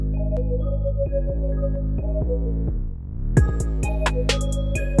Hey,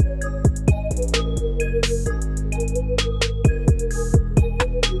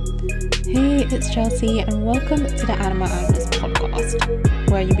 it's Chelsea, and welcome to the Anima Analyst podcast,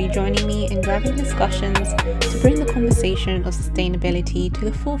 where you'll be joining me in grabbing discussions to bring the conversation of sustainability to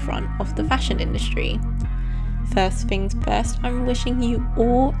the forefront of the fashion industry. First things first, I'm wishing you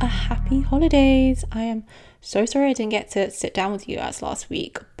all a happy holidays. I am so sorry I didn't get to sit down with you guys last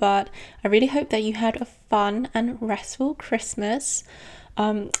week, but I really hope that you had a fun and restful Christmas.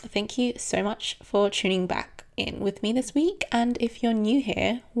 Thank you so much for tuning back in with me this week, and if you're new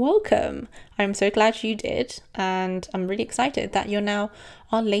here, welcome. I'm so glad you did, and I'm really excited that you're now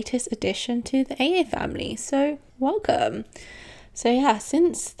our latest addition to the AA family, so welcome. So yeah,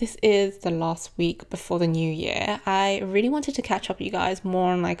 since this is the last week before the new year, I really wanted to catch up with you guys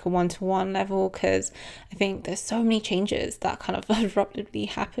more on like a one-to-one level, because I think there's so many changes that kind of abruptly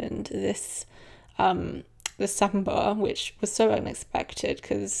happened this December, which was so unexpected,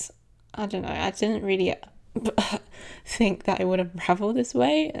 because I don't know, I didn't really think that it would unravel this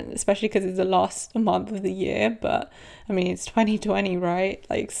way, and especially because it's the last month of the year. But I mean, it's 2020, right?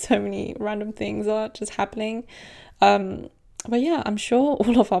 Like, so many random things are just happening. But yeah, I'm sure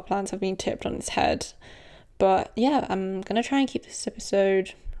all of our plans have been tipped on its head. But yeah, I'm gonna try and keep this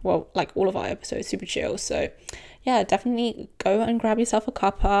episode, well, like all of our episodes, super chill. So yeah, definitely go and grab yourself a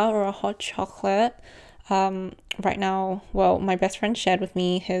cuppa or a hot chocolate. Right now, well, my best friend shared with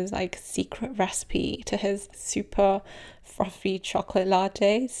me his like secret recipe to his super frothy chocolate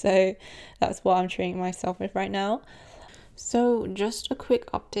latte, so that's what I'm treating myself with right now. So just a quick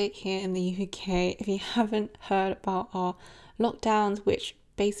update here in the UK, if you haven't heard about our lockdowns, which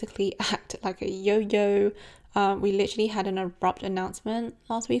basically act like a yo-yo. We literally had an abrupt announcement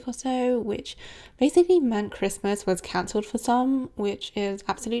last week or so, which basically meant Christmas was cancelled for some, which is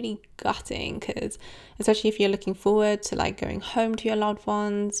absolutely gutting, because especially if you're looking forward to like going home to your loved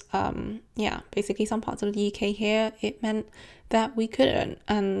ones, basically some parts of the UK here, it meant that we couldn't,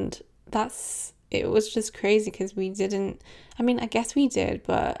 and it was just crazy because I guess we did,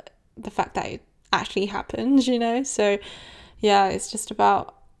 but the fact that it actually happened, so yeah, it's just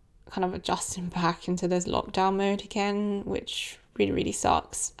about kind of adjusting back into this lockdown mode again, which really, really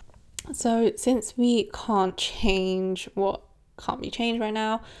sucks. So since we can't change what can't be changed right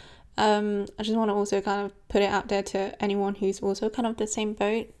now, I just want to also kind of put it out there to anyone who's also kind of the same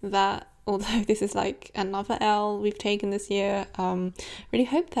boat, that although this is like another L we've taken this year, really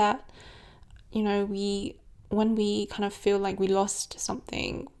hope that, when we kind of feel like we lost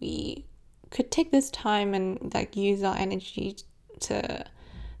something, we could take this time and like use our energy to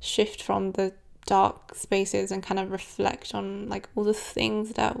shift from the dark spaces and kind of reflect on like all the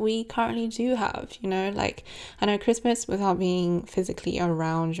things that we currently do have, like I know Christmas without being physically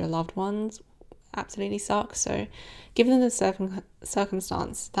around your loved ones absolutely sucks. So given the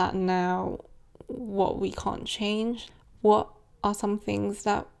circumstance that now what we can't change, what are some things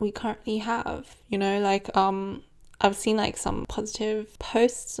that we currently have, I've seen like some positive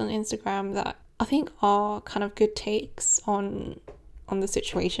posts on Instagram that I think are kind of good takes on the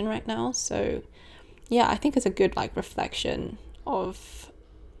situation right now. So yeah, I think it's a good like reflection of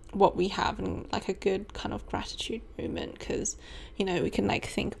what we have, and like a good kind of gratitude moment, because we can like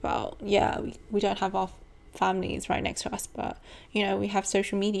think about, we don't have our families right next to us, but we have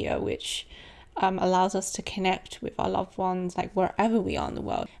social media, which allows us to connect with our loved ones like wherever we are in the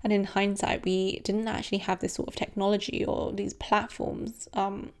world. And in hindsight, we didn't actually have this sort of technology or these platforms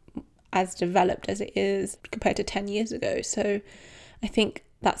as developed as it is compared to 10 years ago. So I think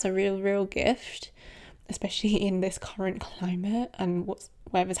that's a real gift, especially in this current climate and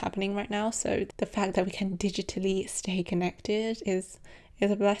whatever's happening right now. So the fact that we can digitally stay connected is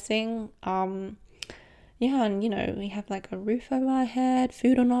a blessing. And we have like a roof over our head,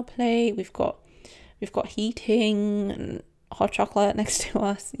 food on our plate, we've got heating and hot chocolate next to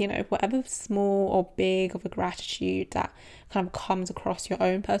us, whatever small or big of a gratitude that kind of comes across your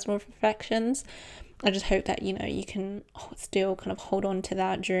own personal reflections. I just hope that, you can still kind of hold on to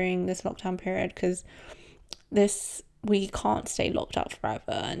that during this lockdown period, because we can't stay locked up forever,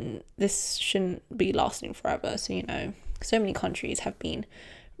 and this shouldn't be lasting forever. So, so many countries have been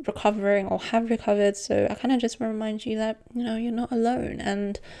recovering or have recovered. So I kind of just want to remind you that, you're not alone.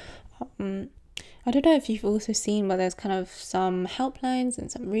 And I don't know if you've also seen, but there's kind of some helplines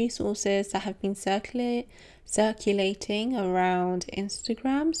and some resources that have been circulating around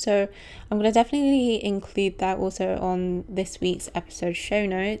Instagram. So I'm going to definitely include that also on this week's episode show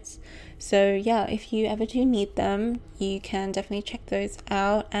notes. So yeah, if you ever do need them, you can definitely check those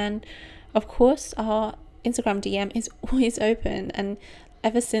out. And of course, our Instagram DM is always open. And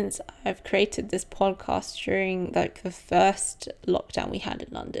ever since I've created this podcast during like the first lockdown we had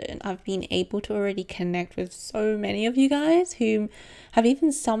in London, I've been able to already connect with so many of you guys who have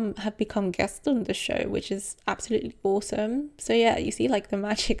even some have become guests on the show, which is absolutely awesome. So yeah, you see, like the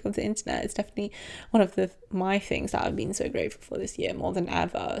magic of the internet is definitely one of my things that I've been so grateful for this year more than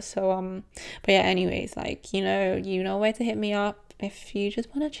ever. So but yeah, anyways, like you know where to hit me up if you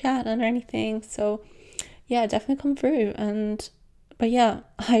just want to chat or anything. So yeah, definitely come through. But yeah,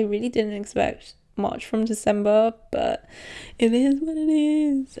 I really didn't expect much from December, but it is what it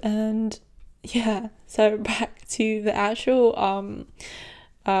is. And yeah, so back to the actual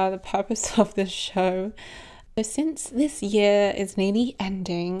the purpose of this show. So since this year is nearly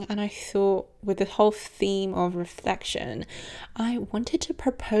ending, and I thought with the whole theme of reflection, I wanted to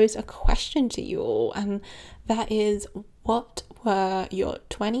propose a question to you all, and that is, what were your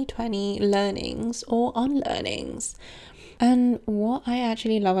 2020 learnings or unlearnings? And what I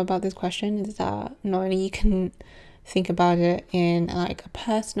actually love about this question is that not only you can think about it in like a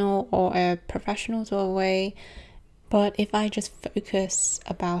personal or a professional sort of way, but if I just focus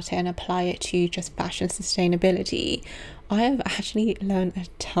about it and apply it to just fashion sustainability, I have actually learned a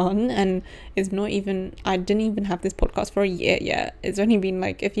ton. And it's not even, I didn't even have this podcast for a year yet. It's only been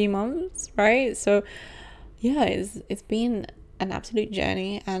like a few months, right? So yeah, it's been an absolute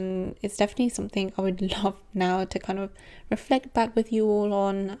journey, and it's definitely something I would love now to kind of reflect back with you all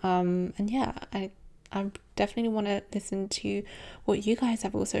on. And yeah, I definitely want to listen to what you guys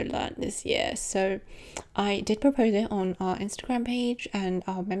have also learned this year. So I did propose it on our Instagram page and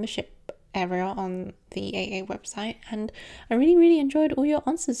our membership area on the AA website, and I really enjoyed all your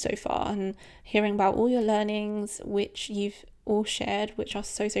answers so far and hearing about all your learnings which you've all shared, which are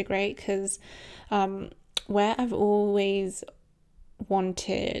so great, because where I've always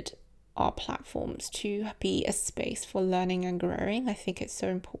wanted our platforms to be a space for learning and growing, I think it's so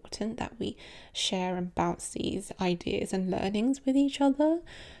important that we share and bounce these ideas and learnings with each other.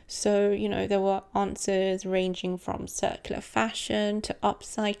 So, there were answers ranging from circular fashion to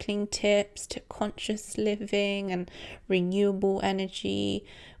upcycling tips to conscious living and renewable energy,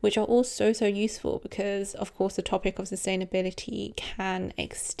 which are all so useful because, of course, the topic of sustainability can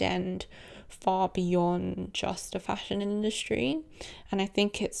extend far beyond just the fashion industry. And I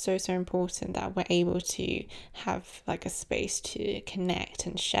think it's so important that we're able to have like a space to connect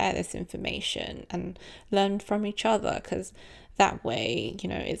and share this information and learn from each other, because that way,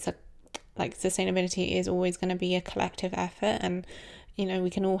 it's like sustainability is always going to be a collective effort, and we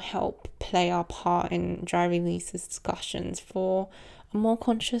can all help play our part in driving these discussions for a more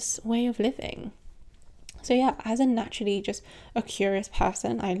conscious way of living. So yeah, as a naturally just a curious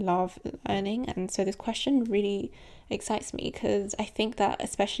person, I love learning, and so this question really excites me because I think that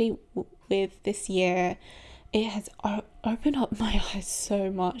especially with this year, it has opened up my eyes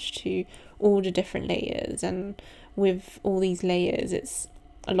so much to all the different layers, and with all these layers, it's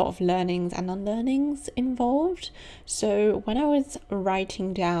a lot of learnings and unlearnings involved. So when I was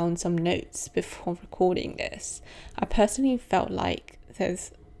writing down some notes before recording this, I personally felt like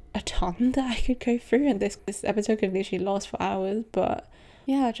there's a ton that I could go through, and this episode could literally last for hours. But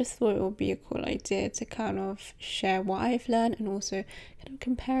yeah, I just thought it would be a cool idea to kind of share what I've learned and also kind of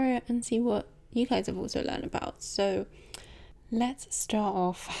compare it and see what you guys have also learned about. So let's start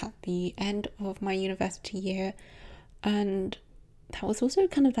off at the end of my university year, and that was also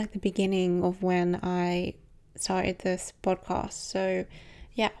kind of like the beginning of when I started this podcast. So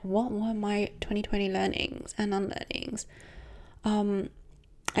yeah, what were my 2020 learnings and unlearnings?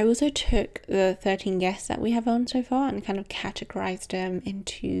 I also took the 13 guests that we have on so far and kind of categorized them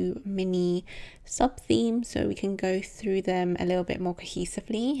into mini sub-themes so we can go through them a little bit more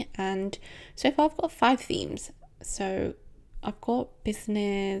cohesively. And so far I've got 5 themes. So I've got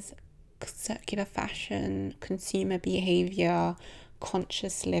business, circular fashion, consumer behavior,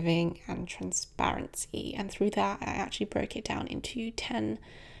 conscious living, and transparency. And through that, I actually broke it down into 10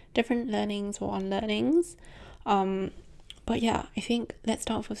 different learnings or unlearnings. But yeah, I think let's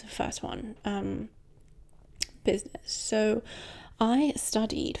start with the first one, business. So I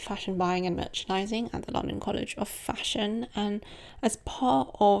studied fashion buying and merchandising at the London College of Fashion, and as part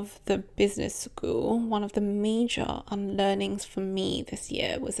of the business school, one of the major unlearnings for me this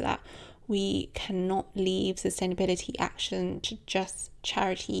year was that we cannot leave sustainability action to just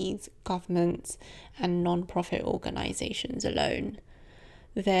charities, governments, and non-profit organizations alone.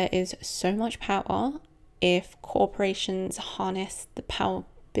 There is so much power if corporations harness the power of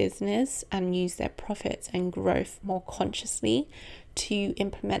business and use their profits and growth more consciously to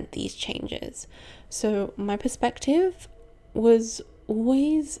implement these changes. So my perspective was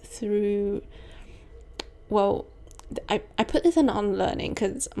always through, I put this in unlearning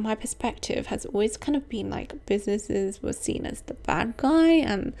because my perspective has always kind of been like businesses were seen as the bad guy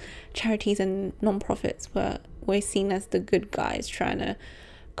and charities and non-profits were always seen as the good guys trying to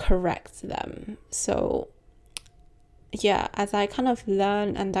correct them. So yeah, as I kind of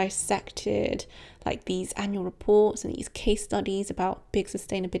learned and dissected like these annual reports and these case studies about big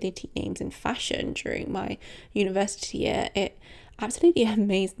sustainability names in fashion during my university year, it absolutely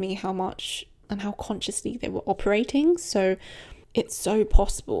amazed me how much and how consciously they were operating. So it's so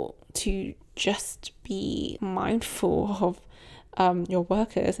possible to just be mindful of your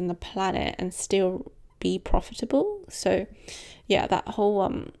workers and the planet and still be profitable. So yeah, that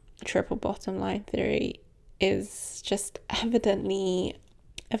whole triple bottom line theory is just evidently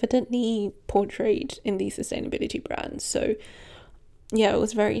portrayed in these sustainability brands. So yeah, it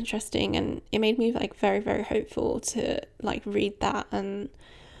was very interesting and it made me like very, very hopeful to like read that. And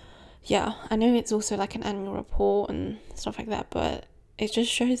yeah, I know it's also like an annual report and stuff like that, but it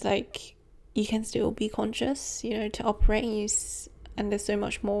just shows like you can still be conscious, you know, to operate and there's so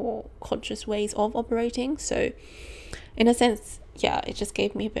much more conscious ways of operating. So in a sense, yeah, it just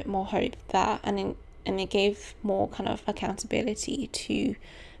gave me a bit more hope that and it gave more kind of accountability to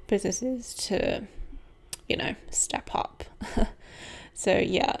businesses to, you know, step up. So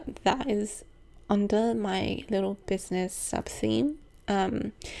yeah, that is under my little business sub theme.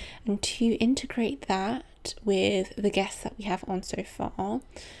 And to integrate that with the guests that we have on so far,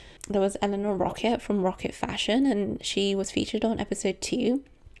 there was Eleanor Rocket from Rocket Fashion, and she was featured on episode 2.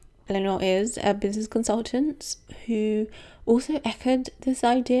 Eleanor is a business consultant who also echoed this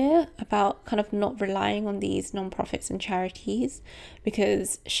idea about kind of not relying on these non-profits and charities,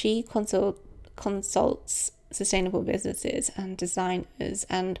 because she consults sustainable businesses and designers.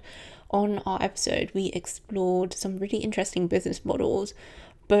 And on our episode, we explored some really interesting business models,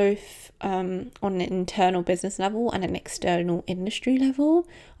 both on an internal business level and an external industry level,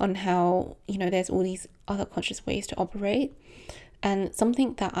 on how, you know, there's all these other conscious ways to operate. And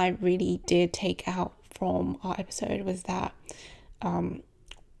something that I really did take out from our episode was that,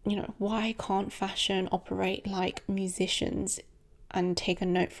 you know, why can't fashion operate like musicians and take a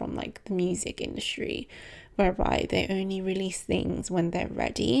note from like the music industry, whereby they only release things when they're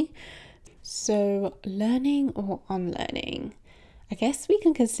ready? So learning or unlearning? I guess we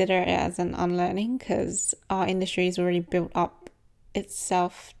can consider it as an unlearning because our industry is already built up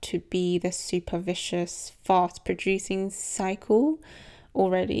itself to be the super vicious fast producing cycle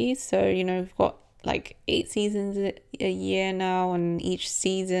already. So, you know, we've got like 8 seasons a year now, and each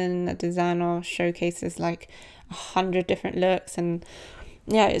season a designer showcases like 100 different looks. And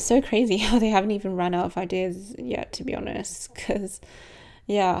yeah, it's so crazy how they haven't even run out of ideas yet, to be honest. Because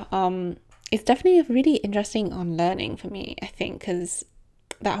yeah, it's definitely a really interesting unlearning for me, I think, because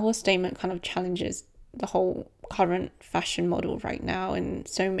that whole statement kind of challenges the whole current fashion model right now in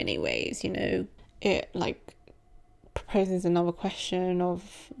so many ways. You know, it like proposes another question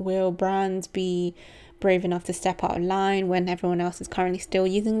of, will brands be brave enough to step out of line when everyone else is currently still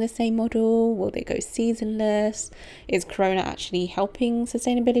using the same model? Will they go seasonless? Is Corona actually helping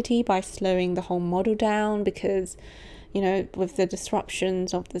sustainability by slowing the whole model down? Because, you know, with the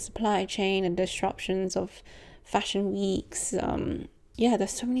disruptions of the supply chain and disruptions of fashion weeks, yeah,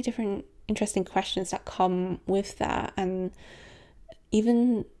 there's so many different interesting questions that come with that. And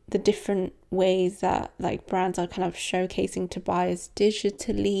even the different ways that like brands are kind of showcasing to buyers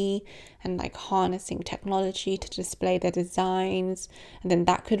digitally and like harnessing technology to display their designs, and then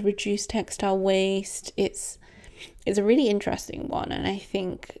that could reduce textile waste. It's a really interesting one, and I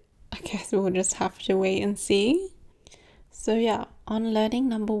guess we'll just have to wait and see. So yeah, unlearning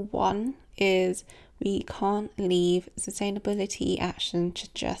number 1 is we can't leave sustainability action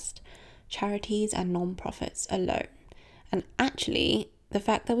to just charities and non-profits alone. And actually, the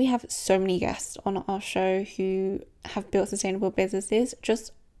fact that we have so many guests on our show who have built sustainable businesses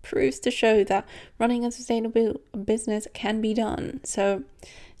just proves to show that running a sustainable business can be done. So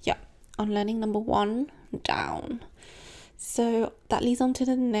yeah, unlearning number 1 down. So that leads on to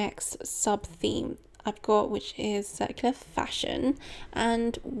the next sub theme I've got, which is circular fashion.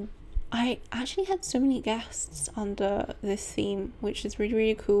 And I actually had so many guests under this theme, which is really,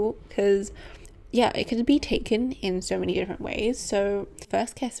 really cool because yeah, it could be taken in so many different ways. So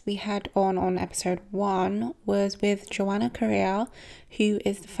first guest we had on episode 1 was with Joanna Correa, who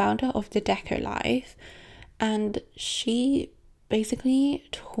is the founder of the Deco Life. And she basically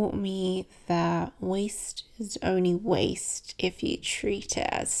taught me that waste is only waste if you treat it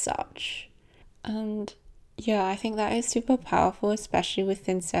as such. And yeah, I think that is super powerful, especially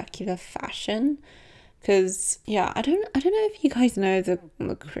within circular fashion, Because yeah, I don't know if you guys know the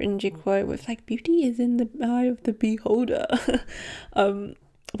cringy quote with like beauty is in the eye of the beholder. um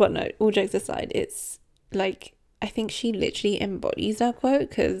but no, all jokes aside, it's like I think she literally embodies that quote.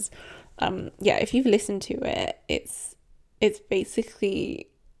 Because yeah, if you've listened to it, it's basically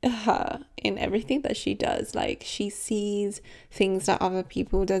her in everything that she does. Like, she sees things that other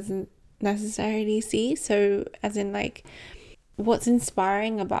people doesn't necessarily see. So as in, like, what's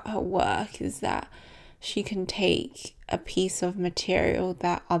inspiring about her work is that she can take a piece of material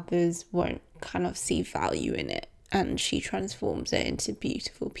that others won't kind of see value in it, and she transforms it into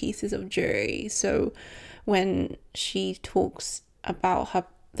beautiful pieces of jewelry. So when she talks about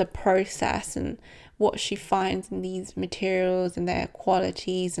the process and what she finds in these materials and their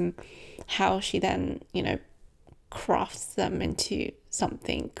qualities, and how she then, crafts them into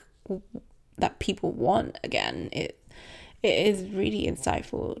something that people want again, it is really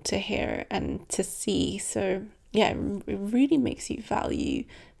insightful to hear and to see. So yeah, it really makes you value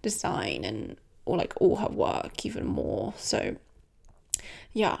design and or like all her work even more. So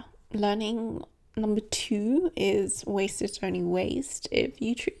yeah, learning number 2 is waste is only waste if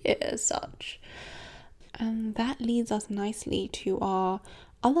you treat it as such. And that leads us nicely to our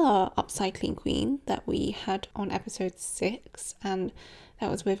other upcycling queen that we had on episode 6, and that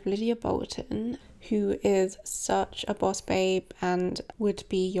was with Lydia Bolton, who is such a boss babe and would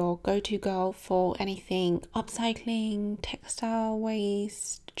be your go-to girl for anything upcycling, textile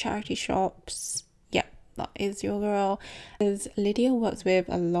waste, charity shops. Yeah, that is your girl. As Lydia works with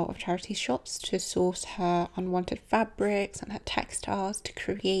a lot of charity shops to source her unwanted fabrics and her textiles to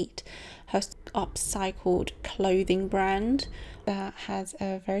create her upcycled clothing brand that has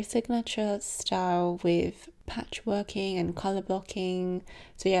a very signature style with patchworking and color blocking.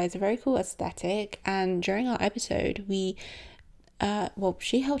 So yeah, it's a very cool aesthetic. And during our episode,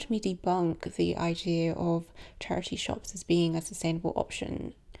 she helped me debunk the idea of charity shops as being a sustainable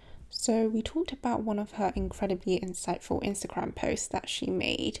option. So we talked about one of her incredibly insightful Instagram posts that she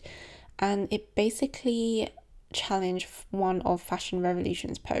made, and it basically challenged one of Fashion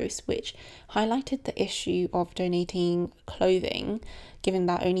Revolution's posts, which highlighted the issue of donating clothing, given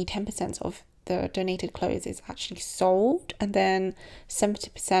that only 10% of the donated clothes is actually sold, and then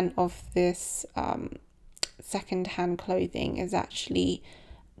 70% of this second-hand clothing is actually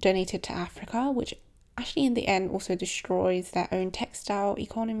donated to Africa, which actually in the end also destroys their own textile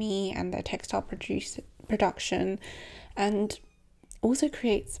economy and their textile production, and also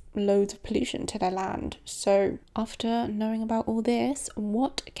creates loads of pollution to their land. So after knowing about all this,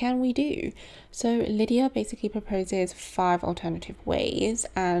 what can we do? So Lydia basically proposes 5 alternative ways,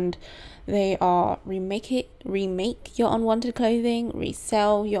 and they are remake your unwanted clothing,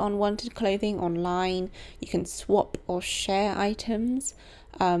 resell your unwanted clothing online, you can swap or share items,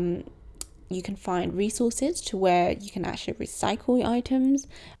 you can find resources to where you can actually recycle your items,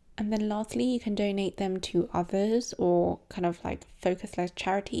 and then lastly, you can donate them to others or kind of like focus-led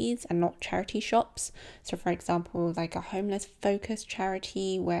charities and not charity shops. So for example, like a homeless focused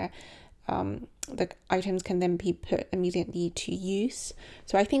charity where the items can then be put immediately to use.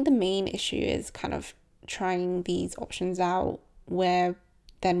 So I think the main issue is kind of trying these options out where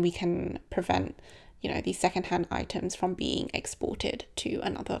then we can prevent, these secondhand items from being exported to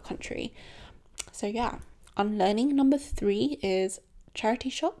another country. So yeah, unlearning number 3 is charity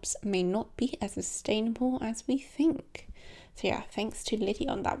shops may not be as sustainable as we think. So yeah, thanks to Lydia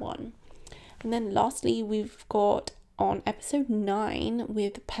on that one. And then lastly, we've got on episode 9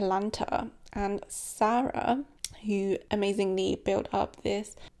 with Palanta and Sarah, who amazingly built up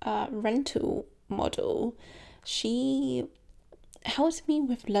this rental model. She helped me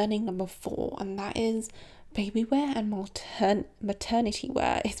with learning number 4, and that is baby wear and maternity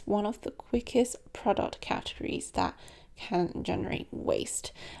wear is one of the quickest product categories that can generate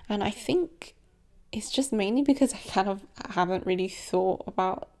waste. And I think it's just mainly because I kind of haven't really thought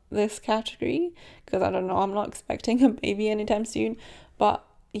about this category, because I don't know, I'm not expecting a baby anytime soon. But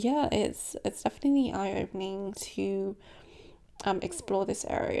yeah, it's definitely eye-opening to explore this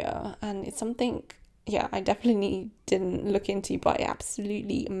area, and it's something I definitely didn't look into, but it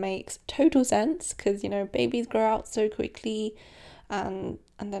absolutely makes total sense, because babies grow out so quickly, and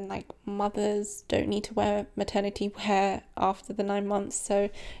then like mothers don't need to wear maternity wear after the 9 months. So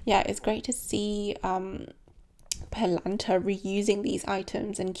yeah, it's great to see Palanta reusing these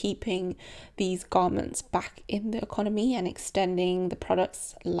items and keeping these garments back in the economy and extending the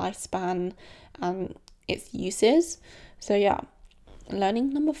product's lifespan and its uses. So yeah,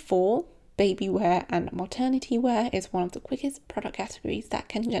 learning number 4, baby wear and maternity wear is one of the quickest product categories that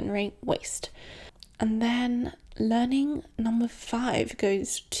can generate waste. And then learning number 5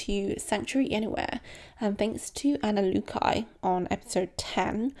 goes to Sanctuary Anywhere. And thanks to Anna Lukai on episode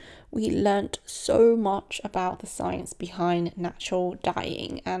 10, we learnt so much about the science behind natural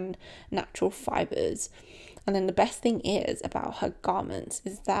dyeing and natural fibres. And then the best thing is about her garments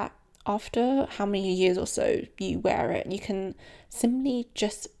is that after how many years or so you wear it, you can simply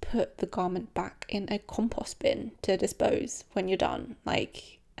just put the garment back in a compost bin to dispose when you're done.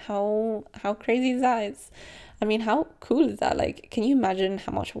 Like, how crazy is that? I mean, how cool is that? Like, can you imagine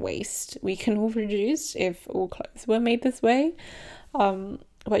how much waste we can all reduce if all clothes were made this way?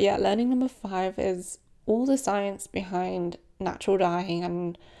 But yeah, learning number 5 is all the science behind natural dyeing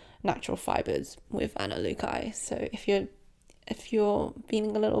and natural fibers with Anna Lukai. So if you're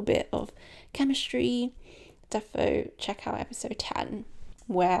feeling a little bit of chemistry, defo check out episode 10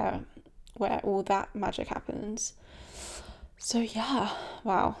 where all that magic happens. So yeah,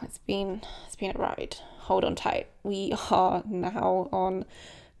 wow, it's been a ride. Hold on tight. We are now on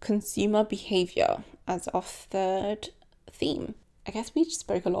consumer behavior as our 3rd theme. I guess we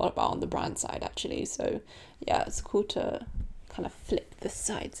spoke a lot about on the brand side actually. So yeah, it's cool to kind of flip the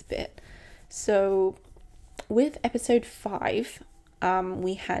sides a bit. So with episode 5,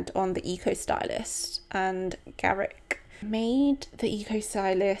 we had on the eco stylist, and Garrick made the eco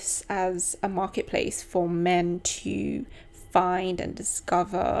stylist as a marketplace for men to find and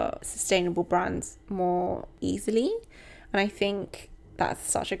discover sustainable brands more easily. And I think that's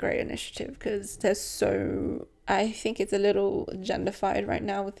such a great initiative because I think it's a little genderfied right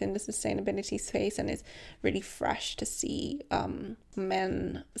now within the sustainability space, and it's really fresh to see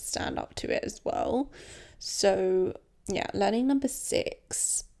men stand up to it as well. So yeah, learning number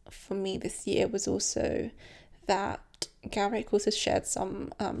 6 for me this year was also that Garrick also shared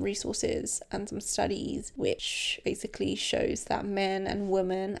some resources and some studies which basically shows that men and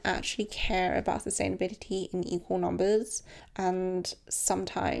women actually care about sustainability in equal numbers, and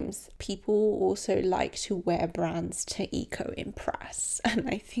sometimes people also like to wear brands to eco impress, and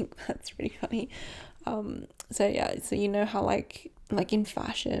I think that's really funny. So yeah, so you know how like in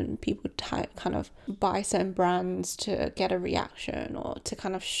fashion people kind of buy certain brands to get a reaction or to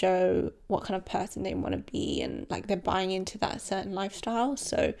kind of show what kind of person they want to be, and like they're buying into that certain lifestyle.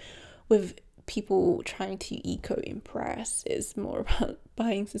 So with people trying to eco impress, is more about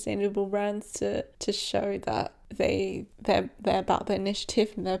buying sustainable brands to show that they're about the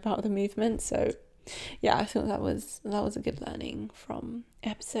initiative and they're about the movement. So yeah, I thought that was a good learning from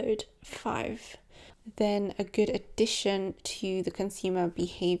episode 5. Then a good addition to the consumer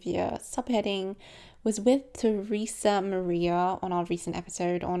behavior subheading was with Teresa Maria on our recent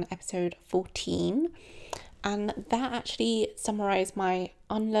episode, on episode 14. And that actually summarized my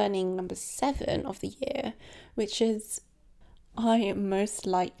unlearning number 7 of the year, which is I most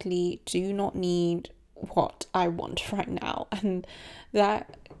likely do not need what I want right now. And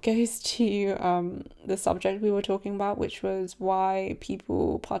that goes to the subject we were talking about, which was why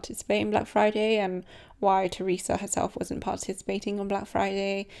people participate in Black Friday and why Teresa herself wasn't participating on Black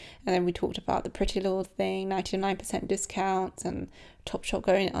Friday. And then we talked about the Pretty Little Thing, 99% discounts, and Topshop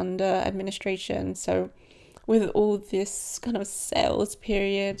going under administration. So with all this kind of sales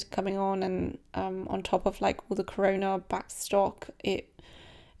period coming on, and on top of like all the corona backstock, it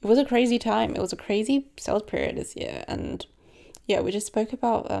was a crazy time. It was a crazy sales period this year. And yeah, we just spoke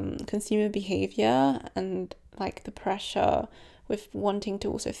about consumer behavior and like the pressure with wanting to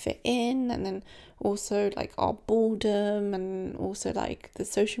also fit in, and then also like our boredom, and also like the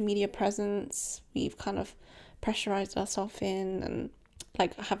social media presence we've kind of pressurized ourselves in, and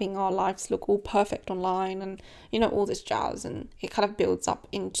like having our lives look all perfect online, and you know, all this jazz. And it kind of builds up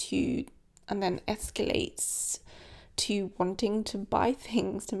into and then escalates to wanting to buy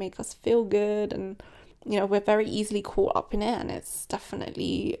things to make us feel good. And you know, we're very easily caught up in it, and it's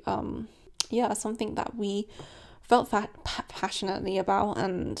definitely something that we felt passionately about,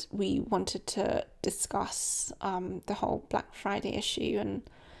 and we wanted to discuss the whole Black Friday issue. And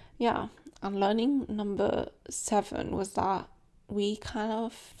yeah, and learning number 7 was that we kind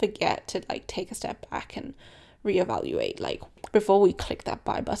of forget to like take a step back and reevaluate, like before we click that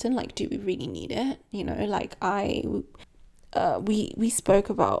buy button, like do we really need it? You know, like we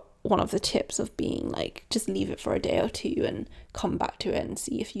spoke about one of the tips of being like, just leave it for a day or two and come back to it and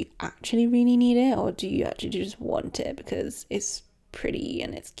see if you actually really need it, or do you actually just want it because it's pretty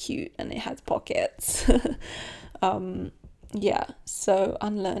and it's cute and it has pockets. So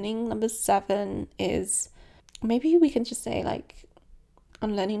unlearning number 7 is, maybe we can just say like,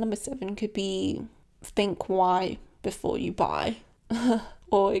 unlearning number 7 could be think why before you buy.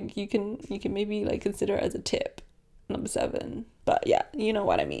 Or you can maybe like consider it as a tip, number 7. But yeah, you know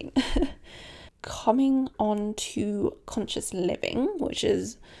what I mean. coming on to conscious living, which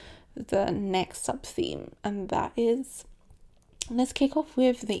is the next sub theme, and that is, let's kick off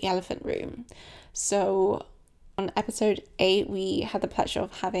with the elephant room. So on episode 8, we had the pleasure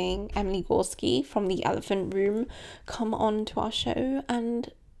of having Emily Gorski from the Elephant Room come on to our show,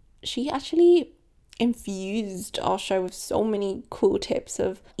 and she actually infused our show with so many cool tips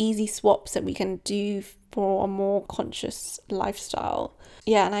of easy swaps that we can do for a more conscious lifestyle.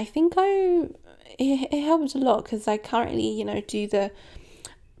 Yeah, and I think it helps a lot, because I currently, do the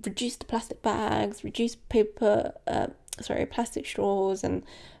reduce the plastic bags, reduce plastic straws, and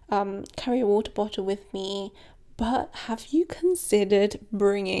carry a water bottle with me. But have you considered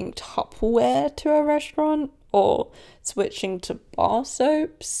bringing Tupperware to a restaurant or switching to bar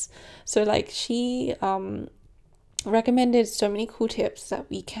soaps? So she recommended so many cool tips that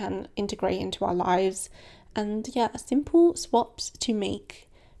we can integrate into our lives, and simple swaps to make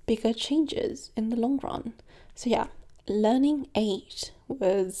bigger changes in the long run. So learning 8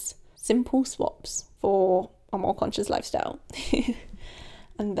 was simple swaps for a more conscious lifestyle.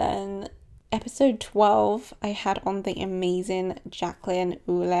 And then episode 12, I had on the amazing Jacqueline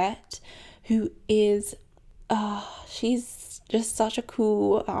Ouellette, who is, she's just such a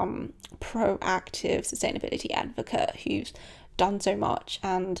cool, proactive sustainability advocate who's done so much,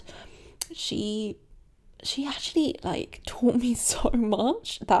 and she actually taught me so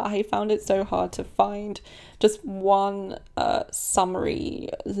much that I found it so hard to find just one summary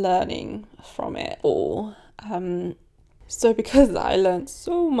learning from it all. So because I learned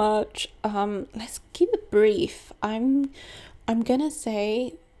so much, let's keep it brief. I'm gonna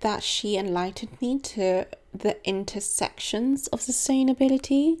say that she enlightened me to the intersections of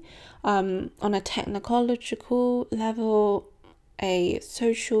sustainability, on a technological level, a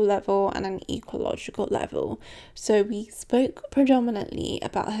social level, and an ecological level. So we spoke predominantly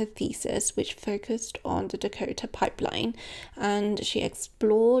about her thesis, which focused on the Dakota pipeline, and she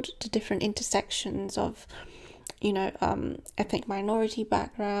explored the different intersections of ethnic minority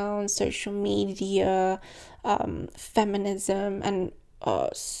backgrounds, social media, feminism, and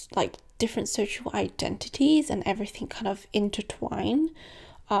different social identities, and everything kind of intertwine.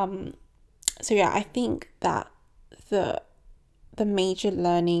 I think that the major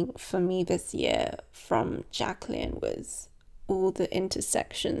learning for me this year from Jacqueline was all the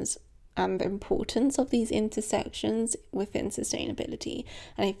intersections and the importance of these intersections within sustainability.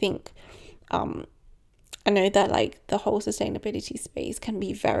 And I think I know that the whole sustainability space can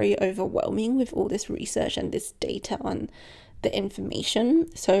be very overwhelming with all this research and this data on the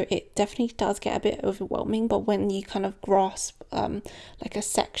information. So it definitely does get a bit overwhelming, but when you kind of grasp a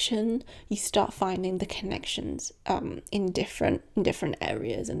section, you start finding the connections in different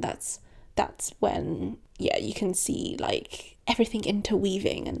areas, and that's when you can see everything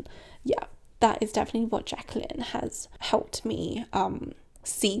interweaving. And that is definitely what Jacqueline has helped me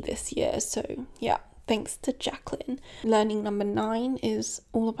see this year. So thanks to Jacqueline. Learning number 9 is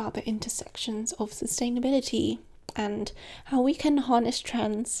all about the intersections of sustainability and how we can harness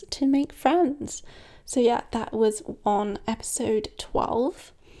trends to make friends. So that was on episode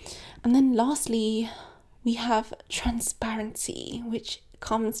 12. And then lastly, we have transparency, which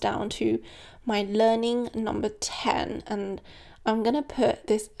comes down to my learning number 10. And I'm going to put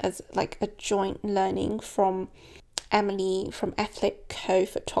this as a joint learning from Emily from Ethnic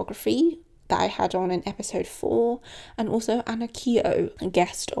Co-Photography that I had on in episode 4, and also Anna Keogh, a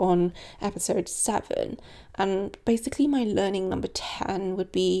guest on episode 7. And basically my learning number 10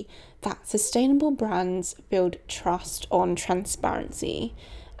 would be that sustainable brands build trust on transparency.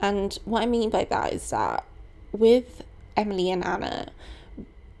 And what I mean by that is that with Emily and Anna,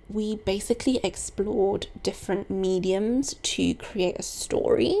 we basically explored different mediums to create a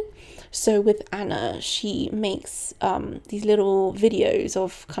story. So with Anna, she makes these little videos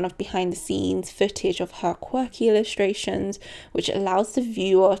of kind of behind the scenes footage of her quirky illustrations, which allows the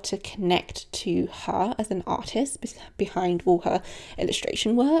viewer to connect to her as an artist behind all her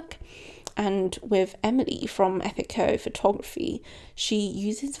illustration work. And with Emily from Ethico Photography, she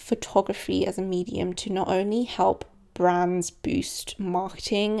uses photography as a medium to not only help brands boost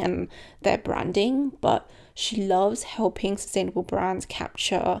marketing and their branding, but she loves helping sustainable brands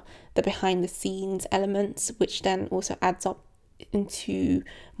capture the behind the scenes elements, which then also adds up into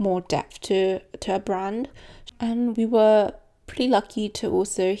more depth to a brand. And we were pretty lucky to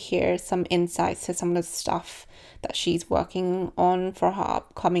also hear some insights to some of the stuff that she's working on for her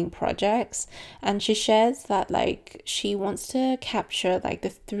upcoming projects. And she shares that she wants to capture the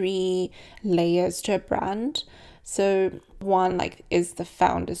 3 layers to a brand. So one like is the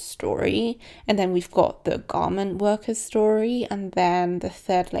founder's story, and then we've got the garment worker's story, and then the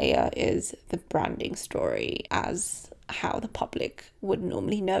third layer is the branding story as how the public would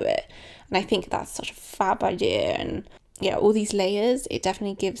normally know it. And I think that's such a fab idea. And yeah, all these layers, it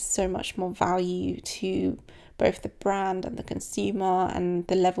definitely gives so much more value to both the brand and the consumer, and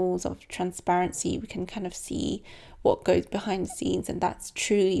the levels of transparency. We can kind of see what goes behind the scenes, and that's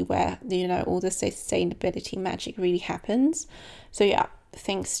truly where, you know, all the sustainability magic really happens. So yeah,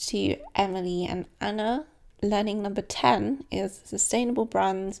 thanks to Emily and Anna. Learning number 10 is sustainable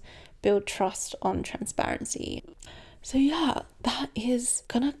brands build trust on transparency. So yeah, that is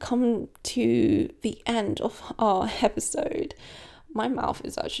gonna come to the end of our episode. My mouth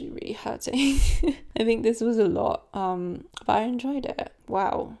is actually really hurting. I think this was a lot, but I enjoyed it.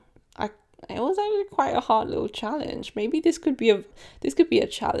 Wow, it was actually quite a hard little challenge. Maybe this could be a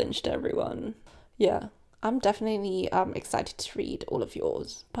challenge to everyone. Yeah, I'm definitely excited to read all of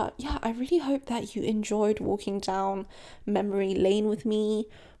yours. But yeah, I really hope that you enjoyed walking down memory lane with me.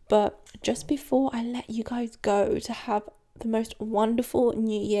 But just before I let you guys go to have the most wonderful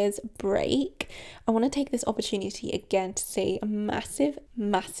New Year's break, I want to take this opportunity again to say a massive,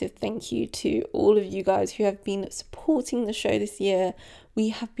 massive thank you to all of you guys who have been supporting the show this year. We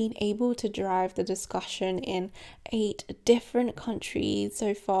have been able to drive the discussion in 8 different countries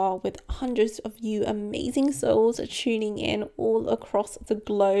so far, with hundreds of you amazing souls tuning in all across the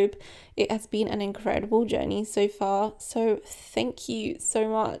globe. It has been an incredible journey so far, so thank you so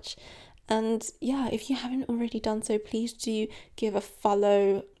much. And yeah, if you haven't already done so, please do give a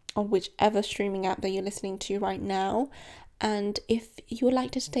follow on whichever streaming app that you're listening to right now. And if you would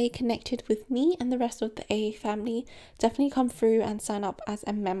like to stay connected with me and the rest of the AA family, definitely come through and sign up as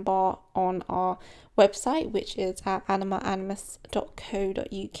a member on our website, which is at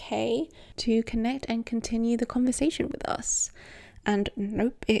animaanimus.co.uk, to connect and continue the conversation with us. And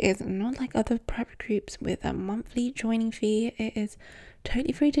nope, it is not like other private groups with a monthly joining fee. It is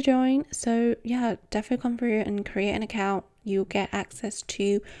totally free to join. So yeah, definitely come through and create an account. You'll get access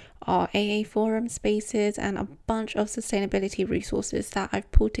to our AA forum spaces and a bunch of sustainability resources that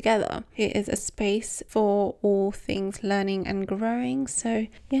I've pulled together. It is a space for all things learning and growing. So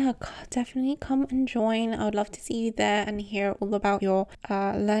yeah, definitely come and join. I would love to see you there and hear all about your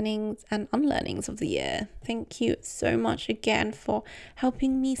learnings and unlearnings of the year. Thank you so much again for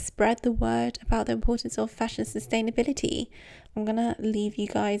helping me spread the word about the importance of fashion sustainability. I'm gonna leave you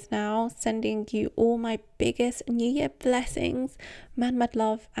guys now, sending you all my biggest New Year blessings, mad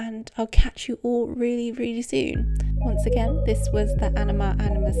love, and I'll catch you all really, really soon. Once again, this was the Anima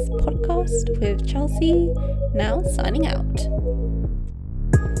Animus podcast with Chelsea, now signing out.